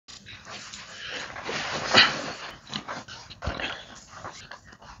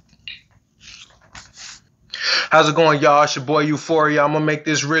How's it going, y'all? It's your boy Euphoria. I'm gonna make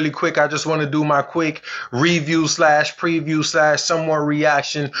this really quick. I just want to do my quick review slash preview slash somewhat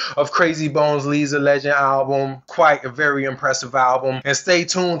reaction of Krayzie Bone's Lee's a Legend album. Quite a very impressive album. And stay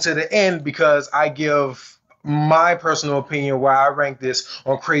tuned to the end because I give my personal opinion where I rank this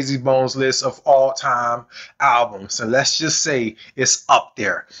on Krayzie Bone's list of all-time albums. And let's just say it's up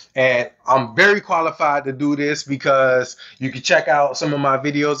there. And I'm very qualified to do this because you can check out some of my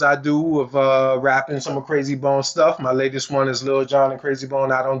videos I do of rapping some of Krayzie Bone stuff. My latest one is Lil Jon and Krayzie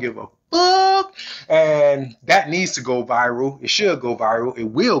Bone, I Don't Give a Fuck. And that needs to go viral. It should go viral. It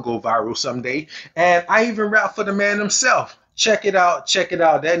will go viral someday. And I even rap for the man himself. Check it out. Check it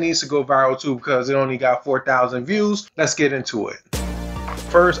out. That needs to go viral too because it only got 4,000 views. Let's get into it.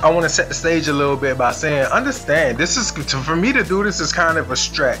 First, I want to set the stage a little bit by saying, understand, this is, for me to do this is kind of a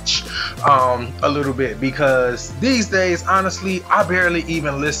stretch a little bit because these days, honestly, I barely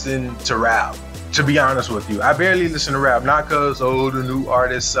even listen to rap. To be honest with you, I barely listen to rap, not because, oh, the new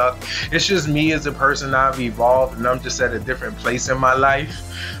artists suck. It's just me as a person. I've evolved and I'm just at a different place in my life.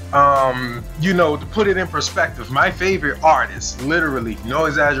 You know, to put it in perspective, my favorite artist, literally, no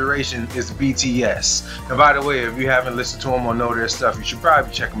exaggeration, is BTS. And by the way, if you haven't listened to them or know their stuff, you should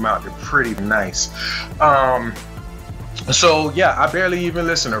probably check them out. They're pretty nice. So yeah, I barely even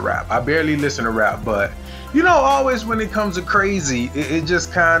listen to rap. But you know, always when it comes to Krayzie, it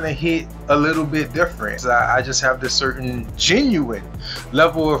just kind of hit a little bit different. I just have this certain genuine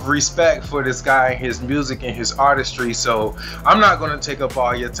level of respect for this guy and his music and his artistry. So I'm not going to take up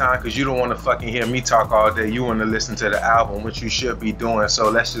all your time because you don't want to fucking hear me talk all day. You want to listen to the album, which you should be doing. So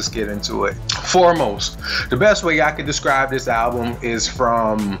let's just get into it. Foremost, the best way I could describe this album is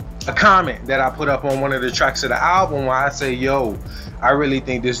from a comment that I put up on one of the tracks of the album where I say, yo, I really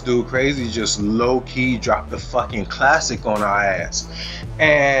think this dude Krayzie just low-key dropped the fucking classic on our ass.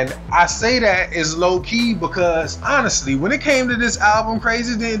 And I say that is low-key because honestly, when it came to this album,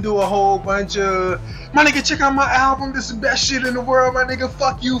 Krayzie didn't do a whole bunch of, my nigga, check out my album, this is the best shit in the world, my nigga,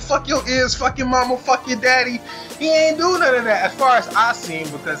 fuck you, fuck your ears, fuck your mama, fuck your daddy. He ain't do none of that as far as I seen,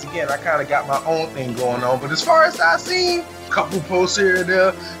 because again, I kind of got my own thing going on. But as far as I seen, couple posts here and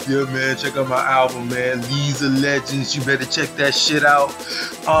there, yeah man, check out my album, man, Lee's a Legends, you better check that shit out.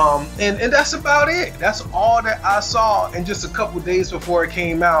 And that's about it. That's all that I saw. And just a couple days before it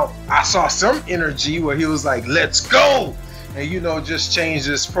came out, I saw some energy where he was like, let's go, and you know, just changed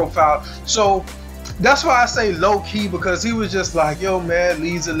his profile. So that's why I say low-key, because he was just like, yo man,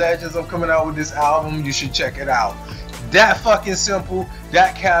 Lee's a Legends, I'm coming out with this album, you should check it out. That fucking simple,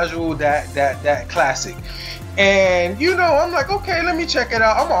 that casual, that classic. And you know, I'm like, okay, let me check it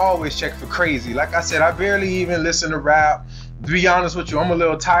out. I'm always check for Krayzie. Like I said, I barely even listen to rap. To be honest with you, I'm a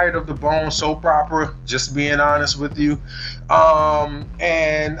little tired of the Bone soap opera, just being honest with you.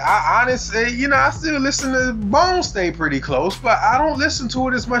 And I honestly, you know, I still listen to Bone stay pretty close, but I don't listen to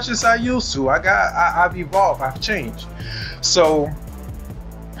it as much as I used to. I've evolved, I've changed. So,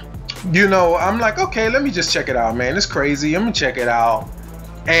 you know, I'm like, okay, let me just check it out, man. It's Krayzie. I'm gonna check it out.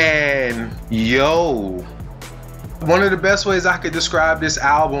 And yo, one of the best ways I could describe this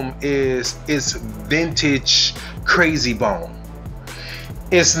album is it's vintage Krayzie Bone.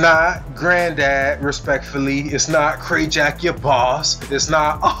 It's not Granddad, respectfully. It's not Cray Jack your boss. It's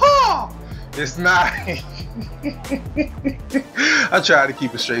not, oh, it's not. I tried to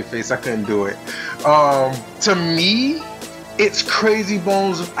keep a straight face. I couldn't do it. To me, it's Krayzie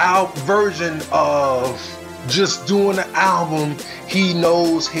Bone's version of just doing an album he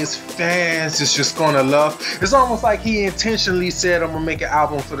knows his fans is just gonna love. It's almost like he intentionally said, I'm gonna make an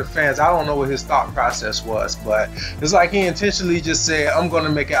album for the fans. I don't know what his thought process was, but it's like he intentionally just said, I'm gonna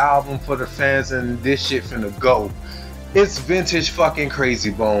make an album for the fans and this shit finna go. It's vintage fucking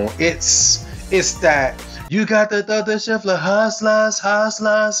Krayzie Bone. It's that, you got the shuffler hustlers,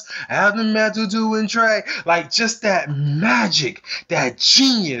 have the metal doing Trey. Like just that magic, that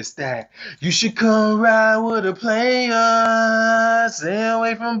genius, that you should come ride with a player, stay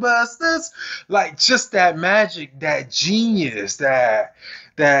away from busters. Like just that magic, that genius, that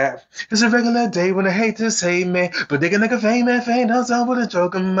it's a regular day when the haters hate me, but they can make a fame and fame don't sound with a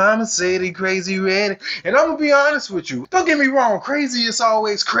joke. And mama say they crazy ready. And I'm gonna be honest with you, don't get me wrong, Krayzie is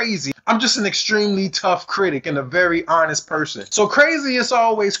always crazy. I'm just an extremely tough critic and a very honest person. So Krayzie is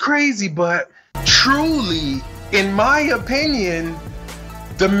always crazy, but truly, in my opinion,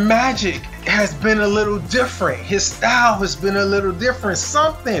 the magic has been a little different. His style has been a little different.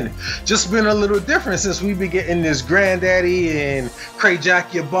 Something just been a little different since we been getting this Granddaddy and Cray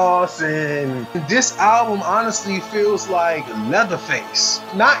Jack Your Boss, and this album honestly feels like Leatherface.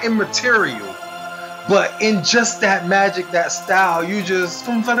 Not in material, but in just that magic, that style. You just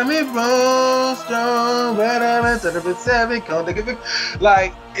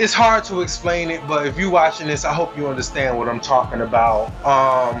like, it's hard to explain it, but if you're watching this, I hope you understand what I'm talking about.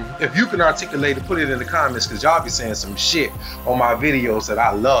 If you can articulate it, put it in the comments, because y'all be saying some shit on my videos that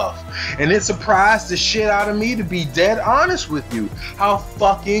I love, and it surprised the shit out of me, to be dead honest with you, how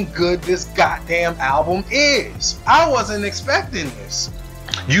fucking good this goddamn album is. I wasn't expecting this.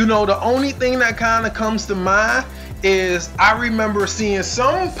 You know, the only thing that kind of comes to mind is I remember seeing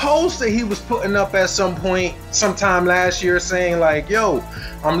some post that he was putting up at some point sometime last year saying like, yo,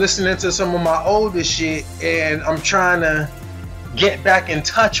 I'm listening to some of my older shit and I'm trying to get back in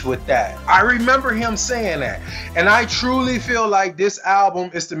touch with that. I remember him saying that, and I truly feel like this album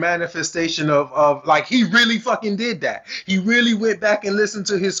is the manifestation of like, he really fucking did that. He really went back and listened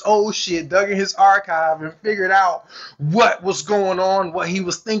to his old shit, dug in his archive, and figured out what was going on, what he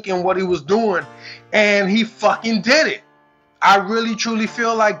was thinking, what he was doing, and he fucking did it. I really truly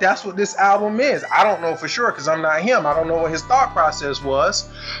feel like that's what this album is. I don't know for sure because I'm not him. I don't know what his thought process was,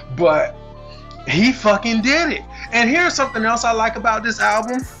 but he fucking did it. And here's something else I like about this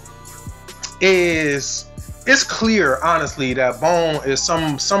album is it's clear, honestly, that Bone is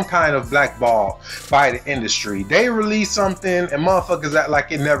some kind of blackball by the industry. They release something and motherfuckers act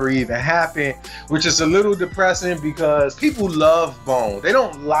like it never even happened, which is a little depressing because people love Bone. They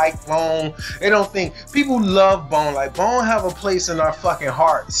don't like Bone. They don't think people love Bone. Like, Bone have a place in our fucking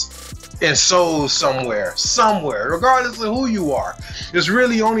hearts and souls somewhere, regardless of who you are. It's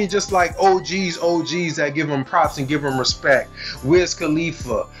really only just like OGs that give them props and give them respect. Wiz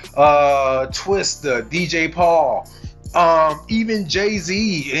Khalifa, Twista, DJ Paul, even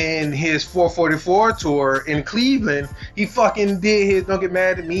Jay-Z in his 444 tour in Cleveland, he fucking did his Don't Get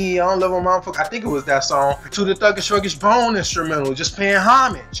Mad at Me, I Don't Love My Motherfucker, I think it was that song, to the Thuggish Ruggish Bone instrumental, just paying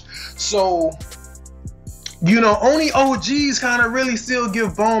homage. So, you know, only OGs kind of really still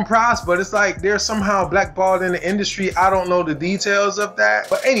give Bone props, but it's like they're somehow blackballed in the industry. I don't know the details of that.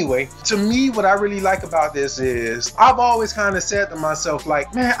 But anyway, to me, what I really like about this is I've always kind of said to myself,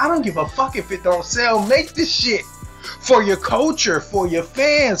 like, man, I don't give a fuck if it don't sell. Make this shit for your culture, for your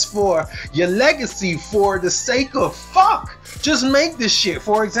fans, for your legacy, for the sake of fuck. Just make this shit.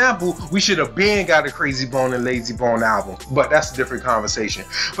 For example, we should have been got a Krayzie Bone and Layzie Bone album, but that's a different conversation.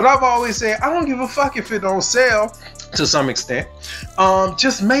 But I've always said, I don't give a fuck if it don't sell to some extent.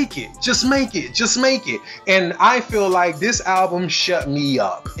 Just make it. Just make it. Just make it. And I feel like this album shut me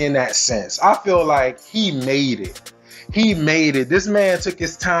up in that sense. I feel like he made it. He made it. This man took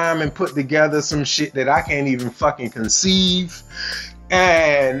his time and put together some shit that I can't even fucking conceive.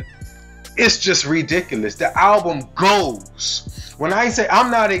 And it's just ridiculous. The album goes. When I say,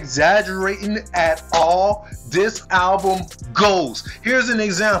 I'm not exaggerating at all, this album goes. Here's an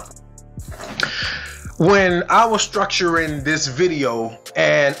example. When I was structuring this video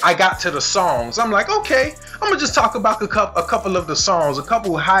and I got to the songs, I'm like, okay, I'm gonna just talk about a couple of the songs, a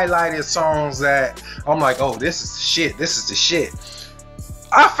couple highlighted songs that I'm like, oh, this is the shit, this is the shit.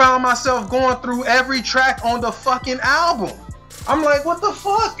 I found myself going through every track on the fucking album. I'm like, what the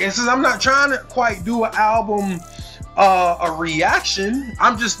fuck? And since I'm not trying to quite do an album a reaction,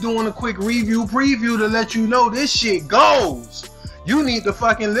 I'm just doing a quick preview to let you know this shit goes. You need to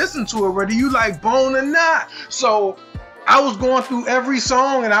fucking listen to it whether you like Bone or not. So I was going through every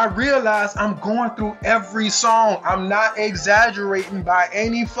song and I realized I'm going through every song. I'm not exaggerating by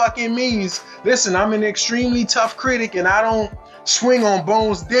any fucking means. Listen, I'm an extremely tough critic and I don't swing on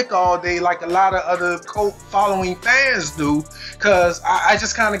Bone's dick all day like a lot of other cult following fans do, because I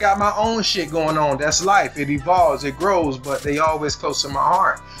just kind of got my own shit going on. That's life. It evolves, it grows, but they always close to my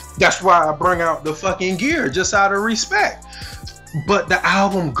heart. That's why I bring out the fucking gear, just out of respect. But the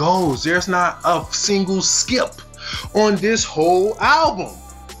album goes. There's not a single skip on this whole album.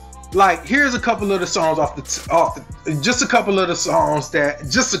 Like, here's a couple of the songs just a couple of the songs that,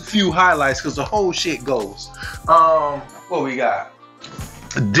 just a few highlights, because the whole shit goes. What we got?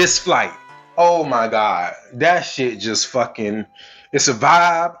 This Flight. Oh my god, that shit just fucking, it's a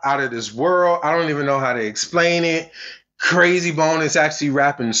vibe out of this world. I don't even know how to explain it. Krayzie Bone is actually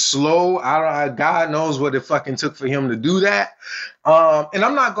rapping slow. God knows what it fucking took for him to do that. And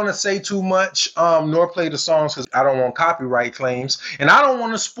I'm not gonna say too much, nor play the songs, because I don't want copyright claims, and I don't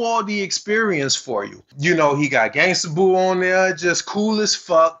want to spoil the experience for you. You know, he got Gangsta Boo on there, just cool as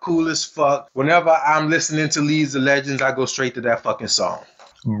fuck, cool as fuck. Whenever I'm listening to Leads of Legends, I go straight to that fucking song.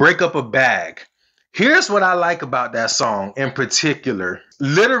 Break Up a Bag. Here's what I like about that song in particular.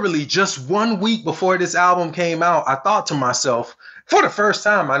 Literally just 1 week before this album came out, I thought to myself, for the first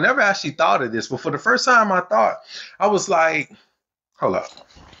time, I never actually thought of this, but for the first time I was like, hold up.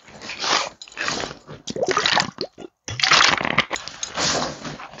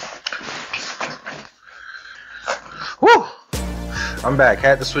 Woo! I'm back.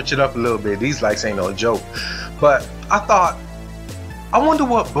 Had to switch it up a little bit. These likes ain't no joke. But I thought, I wonder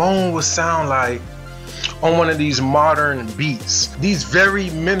what Bone would sound like on one of these modern beats. These very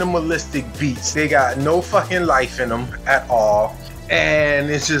minimalistic beats. They got no fucking life in them at all. And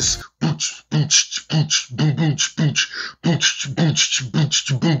it's just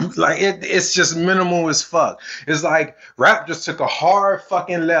like it's just minimal as fuck. It's like rap just took a hard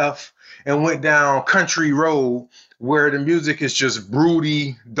fucking left and went down country road where the music is just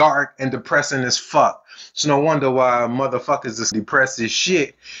broody, dark, and depressing as fuck. It's no wonder why motherfuckers is depressed as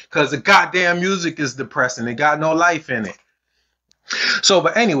shit, because the goddamn music is depressing. It got no life in it. So,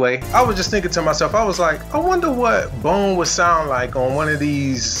 but anyway, I was just thinking to myself, I was like, I wonder what Bone would sound like on one of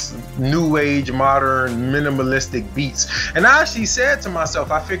these new age, modern, minimalistic beats. And I actually said to myself,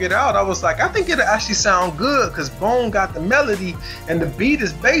 I figured out, I was like, I think it'll actually sound good because Bone got the melody and the beat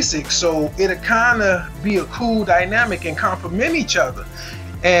is basic. So it'll kind of be a cool dynamic and complement each other.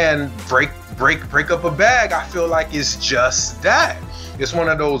 And Break Up a Bag, I feel like it's just that. It's one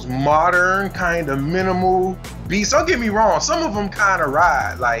of those modern kind of minimal beats. Don't get me wrong, some of them kind of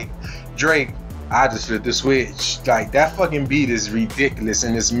ride. Like Drake, I just flipped the switch. Like that fucking beat is ridiculous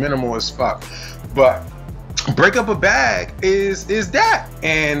and it's minimal as fuck. But Break Up a Bag is that.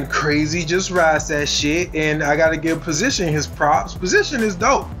 And Krayzie just rides that shit. And I gotta give Position his props. Position is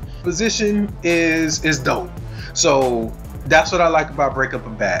dope. Position is dope. So that's what I like about Break Up a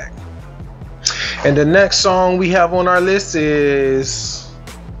Bag. And the next song we have on our list is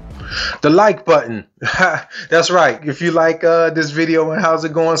the like button. That's right. If you like this video and how's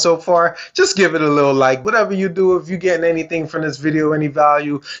it going so far, just give it a little like. Whatever you do, if you're getting anything from this video, any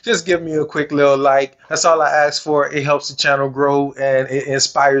value, just give me a quick little like. That's all I ask for. It helps the channel grow and it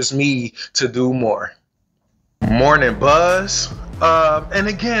inspires me to do more. Morning Buzz. And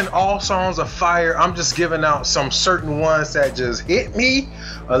again, all songs are fire. I'm just giving out some certain ones that just hit me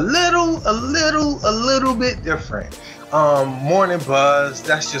a little bit different. Morning Buzz,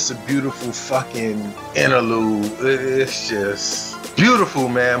 that's just a beautiful fucking interlude. It's just beautiful,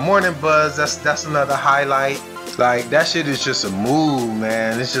 man. Morning Buzz, that's another highlight. Like that shit is just a mood,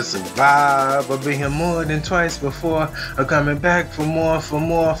 man. It's just a vibe. I've been here more than twice before. I'm coming back for more,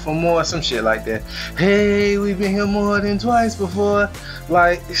 some shit like that. Hey, we've been here more than twice before.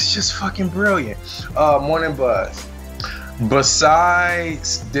 Like it's just fucking brilliant. Morning Buzz.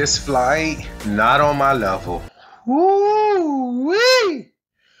 Besides this flight, not on my level. Woo-wee!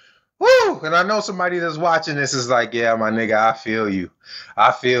 Woo! And I know somebody that's watching this is like, yeah, my nigga, I feel you.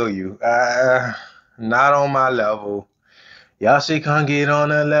 I feel you. Not on my level. Y'all shit can't get on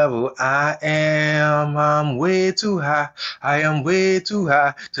the level I'm way too high. I am way too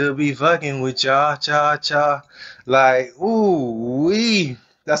high to be fucking with y'all, cha. Like, ooh, wee.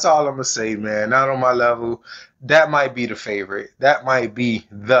 That's all I'm gonna say, man. Not on my level. That might be the favorite. That might be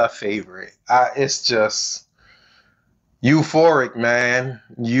the favorite. It's just euphoric, man.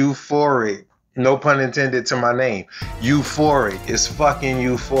 Euphoric. No pun intended to my name. Euphoric. It's fucking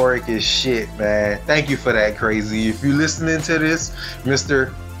euphoric as shit, man. Thank you for that, Krayzie. If you're listening to this,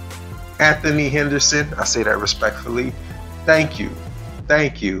 Mr. Anthony Henderson, I say that respectfully. Thank you.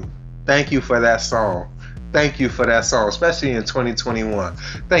 Thank you. Thank you for that song. Thank you for that song, especially in 2021.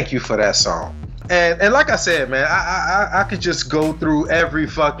 Thank you for that song. And like I said, man, I could just go through every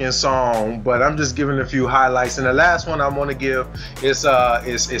fucking song, but I'm just giving a few highlights. And the last one I want to give is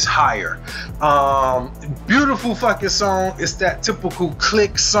Higher. Beautiful fucking song. It's that typical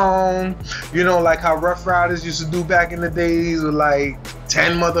click song, you know, like how Rough Riders used to do back in the days with like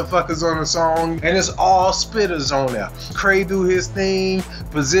 10 motherfuckers on a song, and it's all spitters on there. Cray do his thing.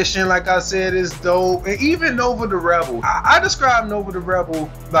 Position, like I said, is dope. And even Nova the Rebel. I describe Nova the Rebel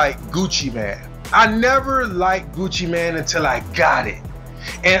like Gucci Man. I never liked Gucci Man until I got it.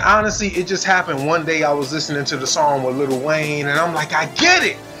 And honestly, it just happened one day. I was listening to the song with Lil Wayne, and I'm like, I get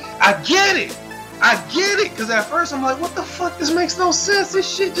it. I get it. I get it. Because at first I'm like, what the fuck? This makes no sense. This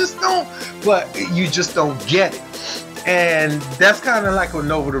shit just don't. But you just don't get it. And that's kind of like what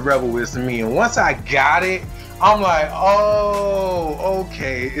Nova the Rebel is to me. And once I got it, I'm like, oh,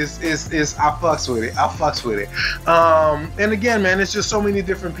 okay. It's I fucks with it. I fucks with it. And again, man, it's just so many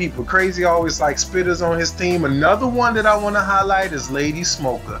different people. Krayzie always like spitters on his team. Another one that I want to highlight is Lady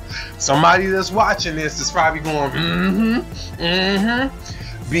Smoker. Somebody that's watching this is probably going,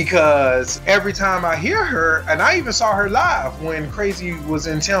 because every time I hear her, and I even saw her live when Krayzie was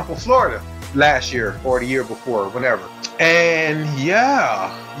in Tampa, Florida last year or the year before, whenever. And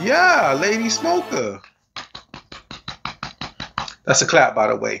yeah, Lady Smoker. That's a clap, by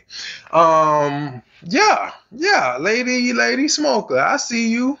the way. Yeah, Lady Smoker. I see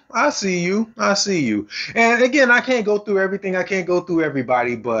you. And again, I can't go through everything. I can't go through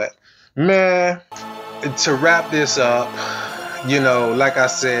everybody, but man, to wrap this up, you know, like I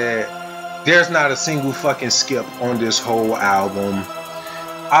said, there's not a single fucking skip on this whole album.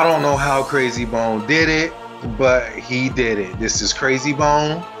 I don't know how Krayzie Bone did it, but he did it. This is Krayzie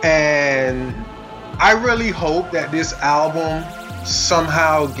Bone, and I really hope that this album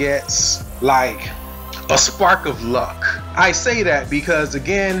somehow gets like a spark of luck. I say that because,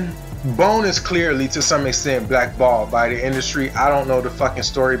 again, Bone is clearly to some extent blackballed by the industry. I don't know the fucking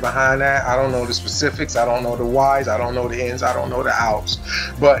story behind that. I don't know the specifics. I don't know the whys. I don't know the ins. I don't know the outs.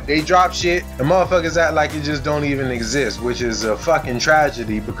 But they drop shit, the motherfuckers act like it just don't even exist, which is a fucking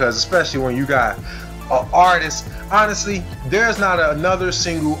tragedy, because especially when you got an artist. Honestly, there's not another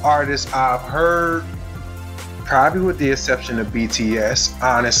single artist I've heard, probably with the exception of BTS,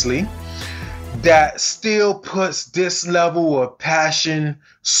 honestly, that still puts this level of passion,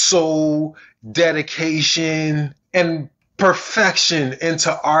 soul, dedication, and perfection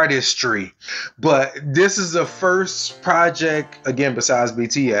into artistry. But this is the first project, again, besides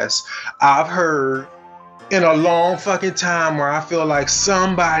BTS, I've heard in a long fucking time where I feel like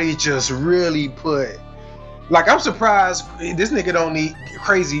somebody just really put, like, I'm surprised this nigga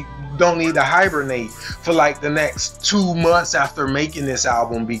Krayzie don't need to hibernate for like the next 2 months after making this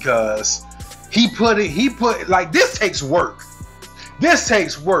album, because he put like, this takes work. This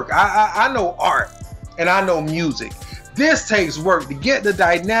takes work. I know art and I know music. This takes work to get the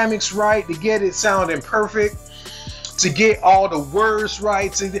dynamics right, to get it sounding perfect, to get all the words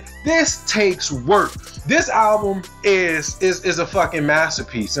right. This takes work. This album is a fucking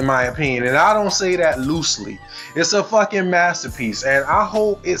masterpiece, in my opinion, and I don't say that loosely. It's a fucking masterpiece, and I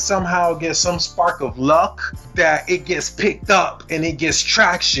hope it somehow gets some spark of luck, that it gets picked up and it gets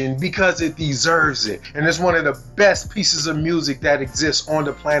traction, because it deserves it. And it's one of the best pieces of music that exists on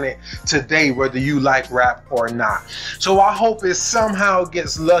the planet today, whether you like rap or not. So I hope it somehow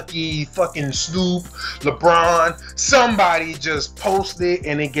gets lucky. Fucking Snoop, LeBron, somebody just post it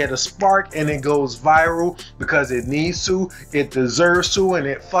and it get a spark and it goes viral, because it needs to, it deserves to, and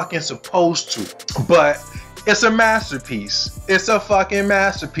it fucking supposed to. But it's a masterpiece. It's a fucking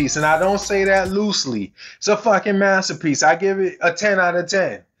masterpiece, and I don't say that loosely. It's a fucking masterpiece. I give it a 10 out of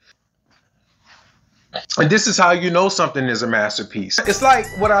 10. And this is how you know something is a masterpiece. It's like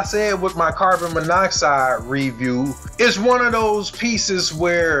what I said with my carbon monoxide review. It's one of those pieces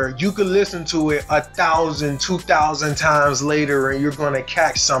where you could listen to it 1,000, 2,000 times later, and you're gonna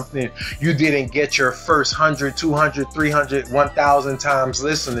catch something you didn't get your first 100, 200, 300, 1,000 times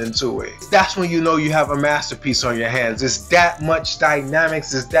listening to it. That's when you know you have a masterpiece on your hands. It's that much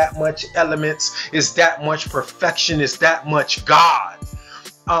dynamics, it's that much elements, it's that much perfection, it's that much God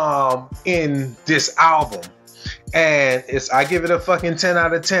in this album. And I give it a fucking 10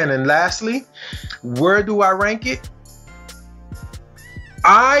 out of 10. And lastly, where do I rank it?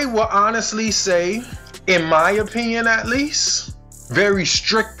 I will honestly say, in my opinion at least, very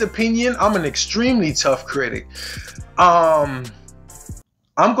strict opinion, I'm an extremely tough critic. I'm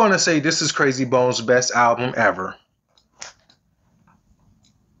gonna say this is Krayzie Bone's best album ever.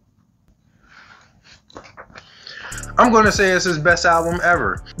 I'm going to say it's his best album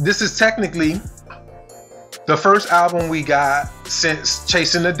ever. This is technically the first album we got since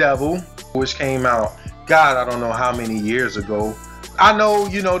Chasing the Devil, which came out, God, I don't know how many years ago. I know,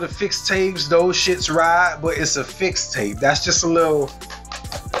 you know, the fixed tapes, those shits ride, but it's a fixed tape. That's just a little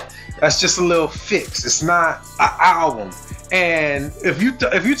fix. It's not an album. And if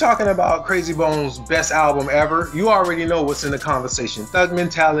you're talking about Krayzie Bone's best album ever, you already know what's in the conversation. Thug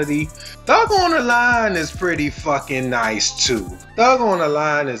Mentality. Thug on the Line is pretty fucking nice too. Thug on the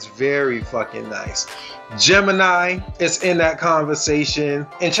Line is very fucking nice. Gemini is in that conversation.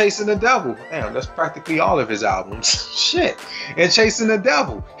 And Chasing the Devil. Damn, that's practically all of his albums. Shit. And Chasing the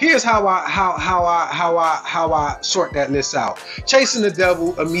Devil. Here's how I sort that list out. Chasing the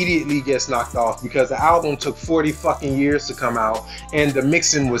Devil immediately gets knocked off because the album took 40 fucking years to come out and the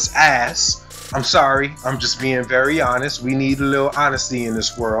mixing was ass. I'm sorry, I'm just being very honest. We need a little honesty in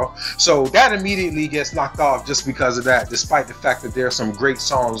this world. So that immediately gets knocked off just because of that, despite the fact that there are some great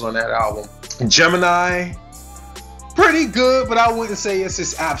songs on that album. Gemini, pretty good, but I wouldn't say it's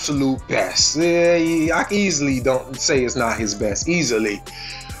his absolute best. I easily don't say it's not his best, easily.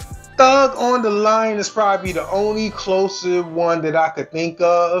 Thug on the Line is probably the only closer one that I could think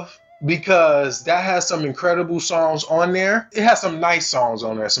of, because that has some incredible songs on there. It has some nice songs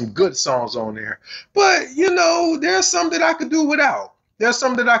on there, some good songs on there. But, you know, there's some that I could do without. There's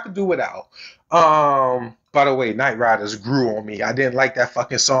some that I could do without. By the way, Night Riders grew on me. I didn't like that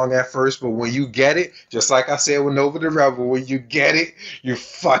fucking song at first, but when you get it, just like I said with Nova the Rebel, when you get it, you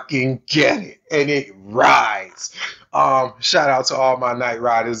fucking get it. And it rides. Shout out to all my Night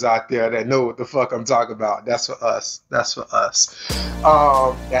Riders out there that know what the fuck I'm talking about. That's for us. That's for us.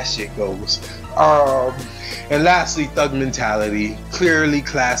 That shit goes. And lastly, Thug Mentality. Clearly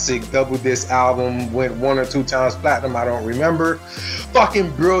classic. Double disc album. Went 1 or 2 times platinum. I don't remember.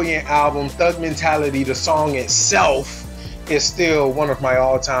 Fucking brilliant album. Thug Mentality, the song itself, is still one of my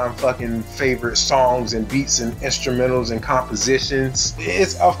all-time fucking favorite songs and beats and instrumentals and compositions.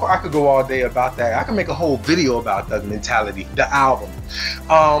 It's, of course, I could go all day about that. I can make a whole video about Thug Mentality, the album.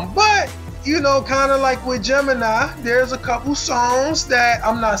 But you know, kind of like with Gemini, there's a couple songs that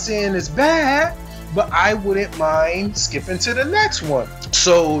I'm not saying is bad, but I wouldn't mind skipping to the next one.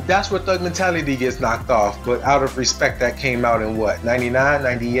 So that's where Thug Mentality gets knocked off. But out of respect, that came out in what, 99,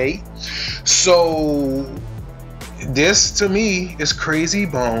 98? So this to me is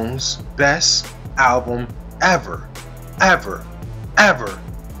Krayzie Bone's best album ever, ever, ever,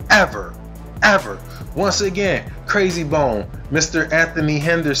 ever, ever. Once again, Krayzie Bone, Mr. Anthony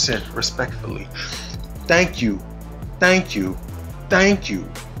Henderson, respectfully. Thank you, thank you, thank you.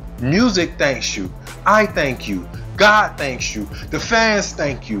 Music thanks you. I thank you. God thanks you. The fans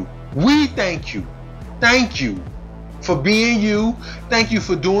thank you. We thank you. Thank you for being you. Thank you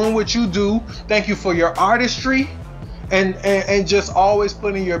for doing what you do. Thank you for your artistry. And just always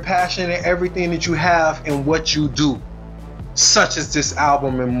putting your passion and everything that you have in what you do, such as this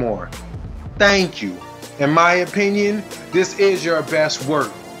album and more. Thank you. In my opinion, this is your best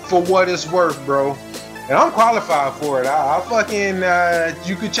work for what it's worth, bro. And I'm qualified for it. I fucking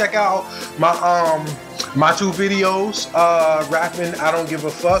you could check out my 2 videos, rapping I Don't Give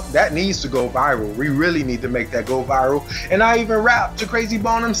a Fuck. That needs to go viral. We really need to make that go viral. And I even rap to Krayzie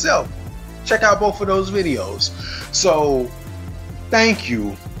Bone himself. Check out both of those videos. So thank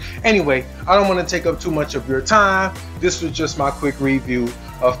you. Anyway, I don't want to take up too much of your time. This was just my quick review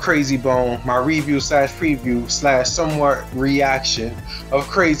of Krayzie Bone, my review slash preview slash somewhat reaction of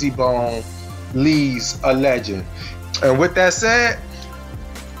Krayzie Bone, Lee's a Legend. And with that said,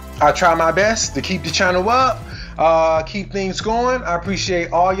 I try my best to keep the channel up, keep things going. I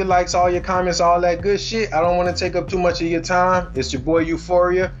appreciate all your likes, all your comments, all that good shit. I don't want to take up too much of your time. It's your boy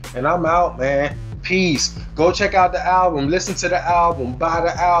Euphoria, and I'm out, man. Peace. Go check out the album, listen to the album, buy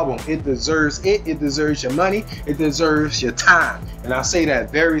the album. It deserves it. It deserves your money. It deserves your time. And I say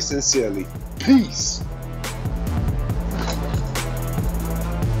that very sincerely. Peace.